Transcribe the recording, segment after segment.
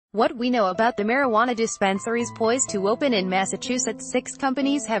What we know about the marijuana dispensaries poised to open in Massachusetts. 6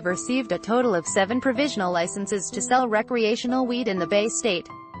 companies have received a total of 7 provisional licenses to sell recreational weed in the Bay State.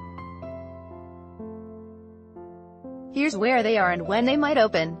 Here's where they are and when they might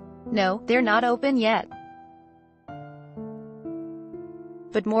open. No, they're not open yet.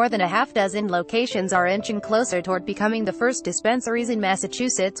 But more than a half-dozen locations are inching closer toward becoming the first dispensaries in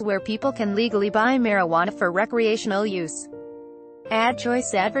Massachusetts where people can legally buy marijuana for recreational use. Ad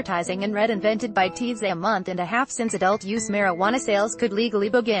choice advertising and red invented by Tees. A month and a half since adult-use marijuana sales could legally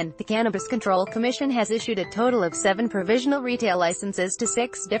begin, the Cannabis Control Commission has issued a total of 7 provisional retail licenses to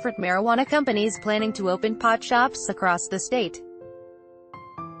 6 different marijuana companies planning to open pot shops across the state.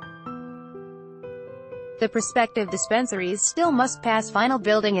 The prospective dispensaries still must pass final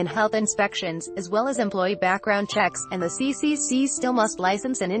building and health inspections, as well as employee background checks, and the CCC still must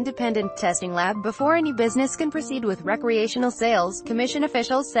license an independent testing lab before any business can proceed with recreational sales. Commission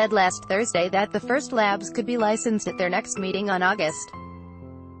officials said last Thursday that the first labs could be licensed at their next meeting on August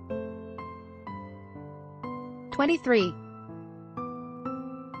 23.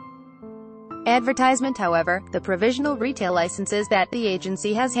 Advertisement. However, the provisional retail licenses that the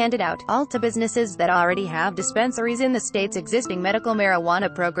agency has handed out, all to businesses that already have dispensaries in the state's existing medical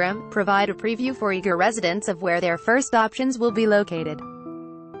marijuana program, provide a preview for eager residents of where their first options will be located.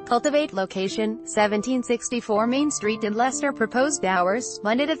 Cultivate location, 1764 Main Street in Leicester. Proposed hours,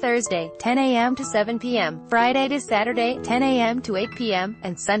 Monday to Thursday, 10 a.m. to 7 p.m., Friday to Saturday, 10 a.m. to 8 p.m.,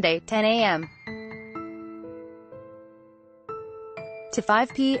 and Sunday, 10 a.m. to 5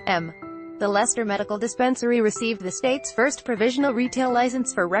 p.m. The Leicester Medical Dispensary received the state's first provisional retail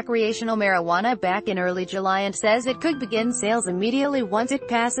license for recreational marijuana back in early July and says it could begin sales immediately once it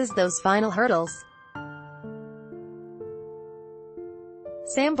passes those final hurdles.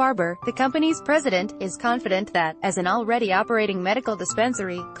 Sam Barber, the company's president, is confident that, as an already operating medical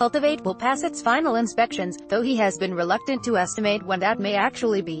dispensary, Cultivate will pass its final inspections, though he has been reluctant to estimate when that may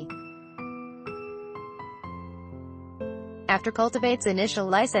actually be. After Cultivate's initial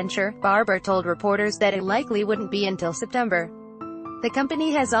licensure, Barber told reporters that it likely wouldn't be until September. The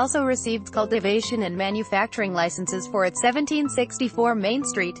company has also received cultivation and manufacturing licenses for its 1764 Main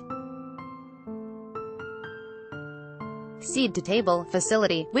Street seed-to-table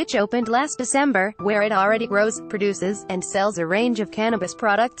facility, which opened last December, where it already grows, produces, and sells a range of cannabis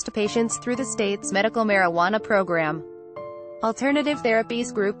products to patients through the state's medical marijuana program. Alternative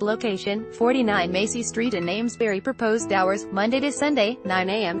Therapies Group location, 49 Macy Street in Amesbury. Proposed hours, Monday to Sunday, 9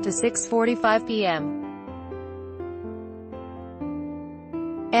 a.m. to 6:45 p.m.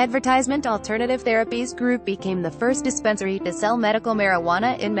 Advertisement. Alternative Therapies Group became the first dispensary to sell medical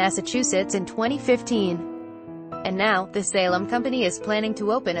marijuana in Massachusetts in 2015. And now, the Salem company is planning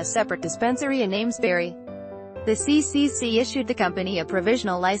to open a separate dispensary in Amesbury. The CCC issued the company a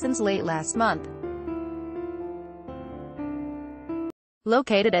provisional license late last month.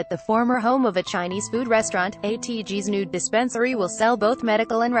 Located at the former home of a Chinese food restaurant, ATG's new dispensary will sell both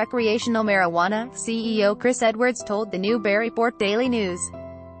medical and recreational marijuana, CEO Chris Edwards told the Newburyport Daily News.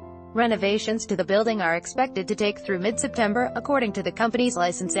 Renovations to the building are expected to take through mid-September, according to the company's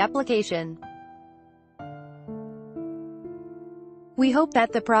license application. We hope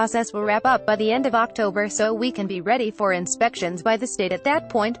that the process will wrap up by the end of October so we can be ready for inspections by the state at that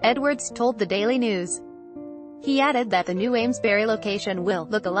point, Edwards told the Daily News. He added that the new Amesbury location will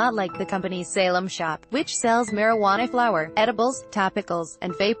look a lot like the company's Salem shop, which sells marijuana flower, edibles, topicals,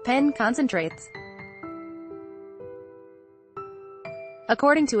 and vape pen concentrates.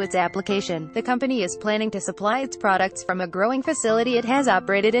 According to its application, the company is planning to supply its products from a growing facility it has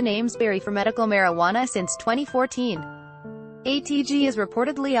operated in Amesbury for medical marijuana since 2014. ATG is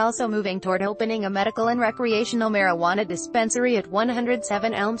reportedly also moving toward opening a medical and recreational marijuana dispensary at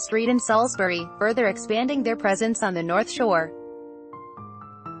 107 Elm Street in Salisbury, further expanding their presence on the North Shore.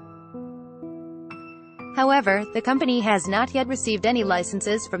 However, the company has not yet received any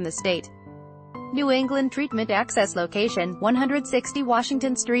licenses from the state. New England Treatment Access location, 160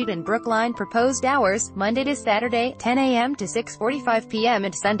 Washington Street in Brookline. Proposed hours, Monday to Saturday, 10 a.m. to 6:45 p.m.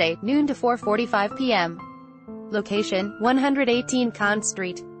 and Sunday, noon to 4:45 p.m. Location, 118 Conn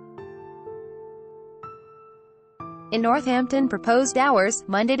Street in Northampton. Proposed hours,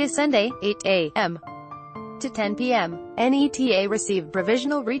 Monday to Sunday, 8 a.m. to 10 p.m. NETA received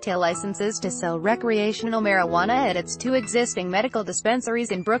provisional retail licenses to sell recreational marijuana at its 2 existing medical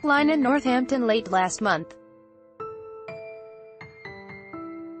dispensaries in Brookline and Northampton late last month.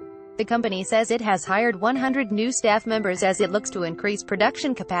 The company says it has hired 100 new staff members as it looks to increase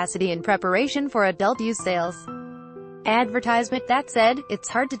production capacity in preparation for adult-use sales. Advertisement. That said, it's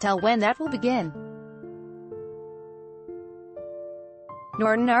hard to tell when that will begin.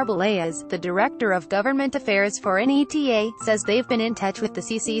 Norton Arbelayes, the Director of Government Affairs for NETA, says they've been in touch with the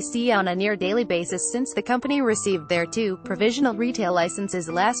CCC on a near-daily basis since the company received their 2 provisional retail licenses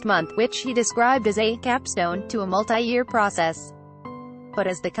last month, which he described as a capstone to a multi-year process. But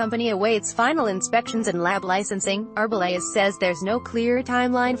as the company awaits final inspections and lab licensing, Arbelayes says there's no clear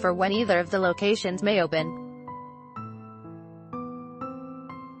timeline for when either of the locations may open.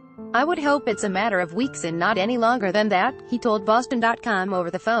 "I would hope it's a matter of weeks and not any longer than that," he told Boston.com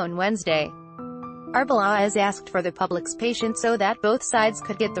over the phone Wednesday. Arbelayes asked for the public's patience so that both sides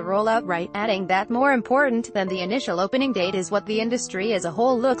could get the rollout right, adding that more important than the initial opening date is what the industry as a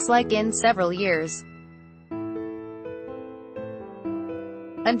whole looks like in several years.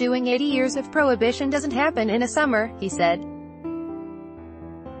 "Undoing 80 years of prohibition doesn't happen in a summer," he said.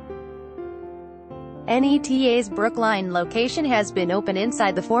 NETA's Brookline location has been open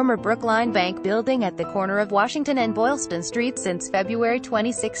inside the former Brookline Bank building at the corner of Washington and Boylston Street since February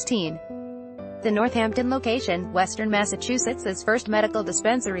 2016. The Northampton location, Western Massachusetts' first medical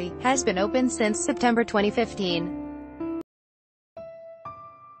dispensary, has been open since September 2015.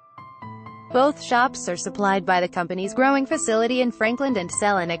 Both shops are supplied by the company's growing facility in Franklin and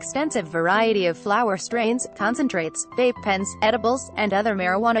sell an extensive variety of flower strains, concentrates, vape pens, edibles, and other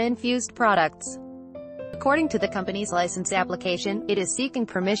marijuana-infused products. According to the company's license application, it is seeking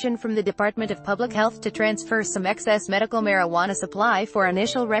permission from the Department of Public Health to transfer some excess medical marijuana supply for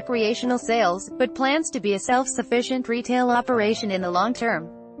initial recreational sales, but plans to be a self-sufficient retail operation in the long term.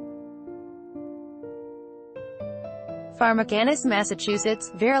 Pharmacanis,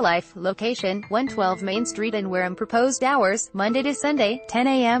 Massachusetts, Verilife, location, 112 Main Street in Wareham. Proposed hours, Monday to Sunday, 10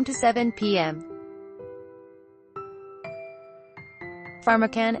 a.m. to 7 p.m.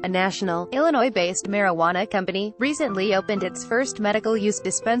 PharmaCann, a national, Illinois-based marijuana company, recently opened its first medical-use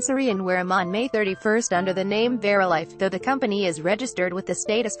dispensary in Wareham on May 31 under the name Verilife, though the company is registered with the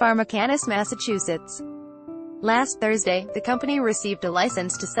state as Pharmacanis, Massachusetts. Last Thursday, the company received a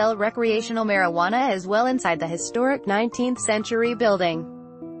license to sell recreational marijuana as well inside the historic 19th-century building.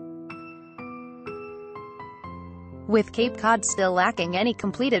 With Cape Cod still lacking any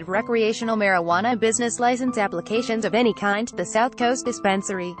completed recreational marijuana business license applications of any kind, the South Coast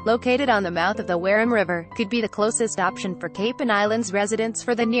Dispensary, located on the mouth of the Wareham River, could be the closest option for Cape and Islands residents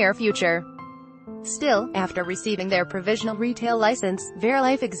for the near future. Still, after receiving their provisional retail license,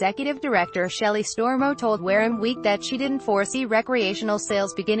 Verilife Executive Director Shelley Stormo told Wareham Week that she didn't foresee recreational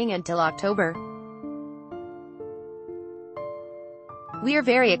sales beginning until October. "We are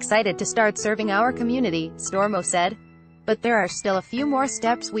very excited to start serving our community," Stormo said. "But there are still a few more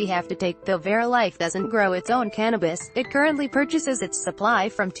steps we have to take. Though Verilife doesn't grow its own cannabis, it currently purchases its supply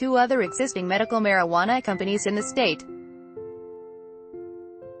from 2 other existing medical marijuana companies in the state."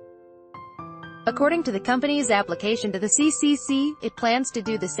 According to the company's application to the CCC, it plans to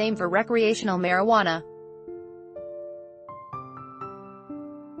do the same for recreational marijuana.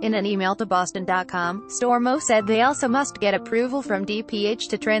 In an email to Boston.com, Stormo said they also must get approval from DPH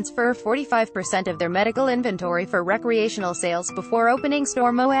to transfer 45% of their medical inventory for recreational sales before opening.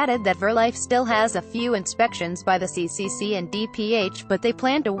 Stormo added that Verilife still has a few inspections by the CCC and DPH, but they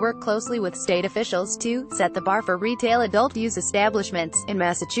plan to work closely with state officials to set the bar for retail adult-use establishments in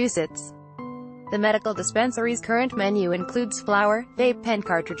Massachusetts. The medical dispensary's current menu includes flower, vape pen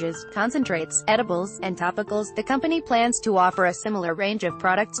cartridges, concentrates, edibles, and topicals. The company plans to offer a similar range of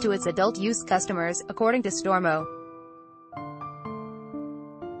products to its adult-use customers, according to Stormo.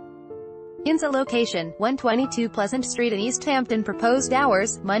 INSA location, 122 Pleasant Street in East Hampton. Proposed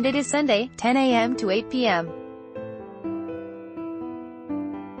hours, Monday to Sunday, 10 a.m. to 8 p.m.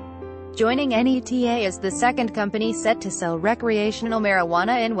 Joining NETA as the second company set to sell recreational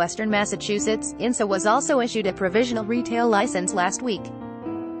marijuana in Western Massachusetts, INSA was also issued a provisional retail license last week.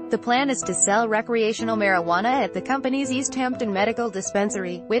 The plan is to sell recreational marijuana at the company's East Hampton Medical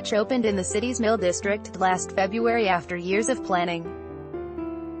Dispensary, which opened in the city's Mill District last February after years of planning.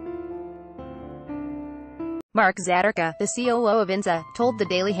 Mark Zaderka, the COO of INSA, told the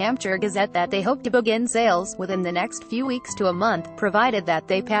Daily Hampshire Gazette that they hope to begin sales within the next few weeks to a month, provided that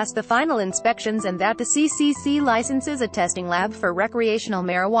they pass the final inspections and that the CCC licenses a testing lab for recreational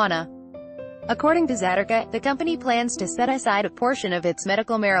marijuana. According to Zaderka, the company plans to set aside a portion of its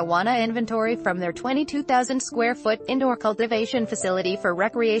medical marijuana inventory from their 22,000-square-foot indoor cultivation facility for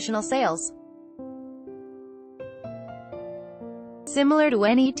recreational sales. Similar to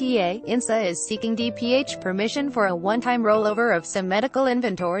NETA, INSA is seeking DPH permission for a one-time rollover of some medical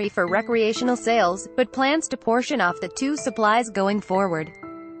inventory for recreational sales, but plans to portion off the 2 supplies going forward.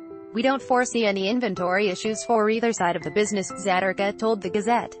 "We don't foresee any inventory issues for either side of the business," Zaderka told the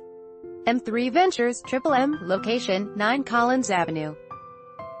Gazette. M3 Ventures, Triple M, location, 9 Collins Avenue.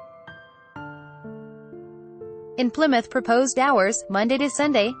 In Plymouth, proposed hours, Monday to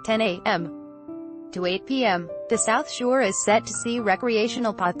Sunday, 10 a.m. to 8 p.m. The South Shore is set to see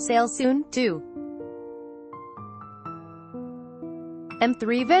recreational pot sales soon, too.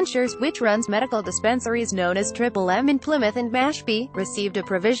 M3 Ventures, which runs medical dispensaries known as Triple M in Plymouth and Mashpee, received a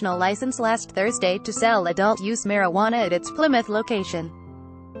provisional license last Thursday to sell adult-use marijuana at its Plymouth location.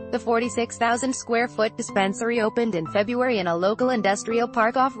 The 46,000-square-foot dispensary opened in February in a local industrial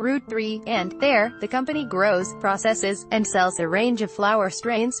park off Route 3, and, there, the company grows, processes, and sells a range of flower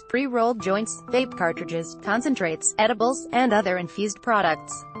strains, pre-rolled joints, vape cartridges, concentrates, edibles, and other infused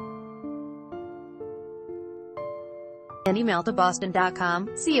products. An email to Boston.com,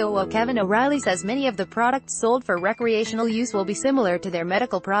 COO Kevin O'Reilly says many of the products sold for recreational use will be similar to their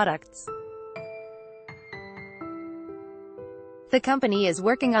medical products. The company is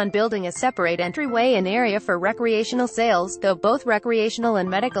working on building a separate entryway and area for recreational sales, though both recreational and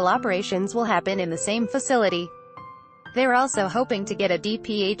medical operations will happen in the same facility. They're also hoping to get a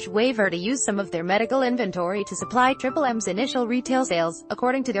DPH waiver to use some of their medical inventory to supply Triple M's initial retail sales,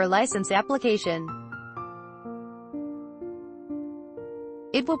 according to their license application.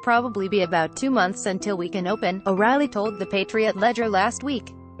 It will probably be about 2 months until we can open, O'Reilly told the Patriot Ledger last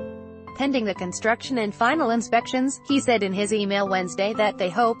week. Pending the construction and final inspections, he said in his email Wednesday that they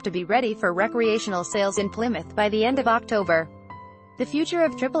hope to be ready for recreational sales in Plymouth by the end of October. The future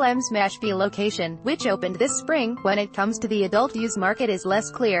of Triple M's Mashpee location, which opened this spring, when it comes to the adult-use market is less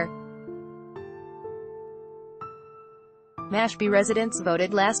clear. Mashpee residents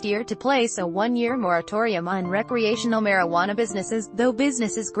voted last year to place a 1-year moratorium on recreational marijuana businesses, though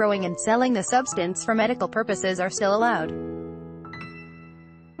businesses growing and selling the substance for medical purposes are still allowed.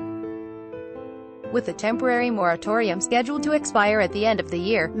 With the temporary moratorium scheduled to expire at the end of the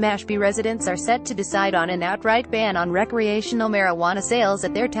year, Mashpee residents are set to decide on an outright ban on recreational marijuana sales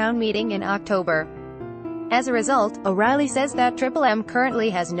at their town meeting in October. As a result, O'Reilly says that Triple M currently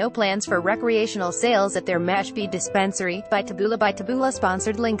has no plans for recreational sales at their Mashpee dispensary. By Taboola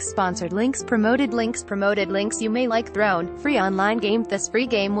sponsored links promoted links. You may like Throne, free online game. This free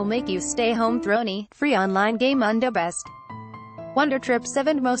game will make you stay home. Throny, free online game. Undo best Wonder Trip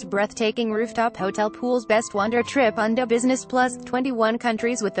 7 most breathtaking rooftop hotel pools. Best Wonder Trip. Undo Business Plus 21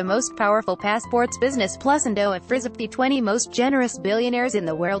 countries with the most powerful passports. Business Plus. Undo Afrizap the 20 most generous billionaires in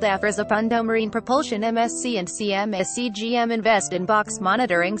the world. Afrizap. Undo Marine Propulsion. MSC and CMSC. GM Invest in Box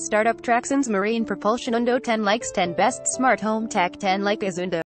Monitoring. Startup Traxons. Marine Propulsion. Undo 10 likes 10 best smart home tech. 10 like is Undo.